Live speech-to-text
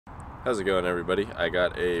How's it going, everybody? I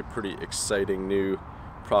got a pretty exciting new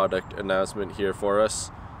product announcement here for us.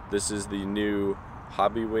 This is the new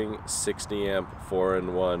Hobbywing 60 amp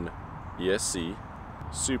 4-in-1 ESC.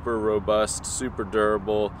 Super robust, super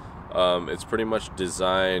durable. It's pretty much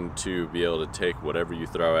designed to be able to take whatever you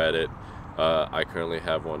throw at it. I currently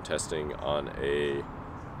have one testing on a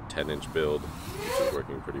 10-inch build, which is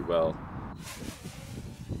working pretty well.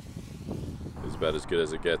 It's about as good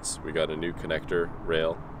as it gets. We got a new connector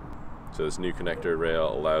rail. So this new connector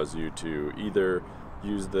rail allows you to either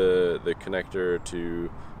use the connector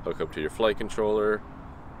to hook up to your flight controller,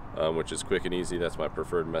 which is quick and easy, that's my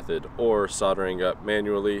preferred method, or soldering up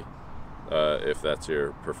manually, if that's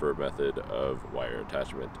your preferred method of wire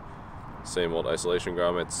attachment. Same old isolation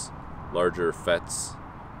grommets, larger FETs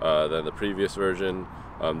than the previous version.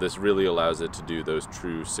 This really allows it to do those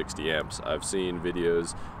true 60 amps. I've seen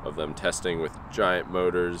videos of them testing with giant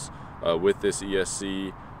motors with this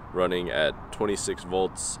ESC, running at 26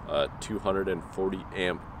 volts, 240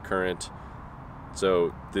 amp current.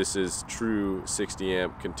 So this is true 60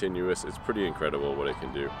 amp continuous. It's pretty incredible what it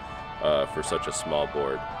can do for such a small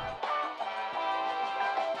board.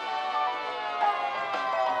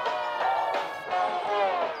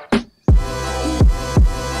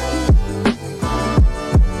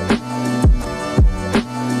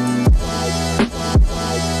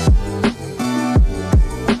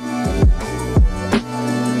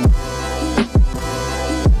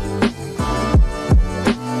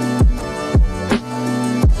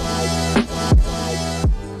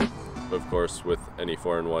 Of course, with any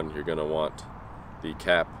 4-in-1, you're going to want the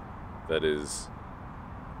cap that is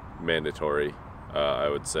mandatory. I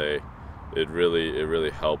would say it really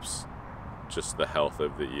helps just the health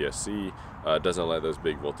of the ESC. Doesn't let those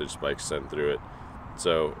big voltage spikes send through it.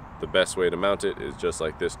 So the best way to mount it is just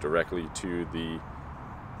like this, directly to the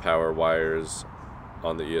power wires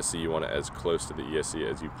on the ESC. You want it as close to the ESC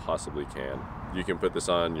as you possibly can. You can put this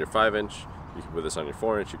on your 5-inch, you can put this on your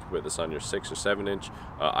 4-inch, you can put this on your 6 or 7-inch.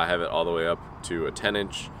 I have it all the way up to a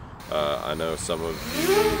 10-inch. I know some of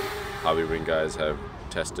the Hobbywing guys have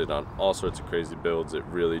tested on all sorts of crazy builds. It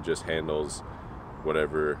really just handles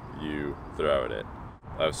whatever you throw at it.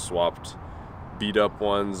 I've swapped beat up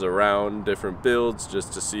ones around different builds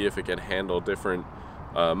just to see if it can handle different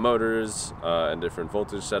motors and different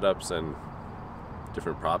voltage setups and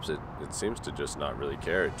different props. It seems to just not really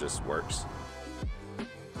care. It just works.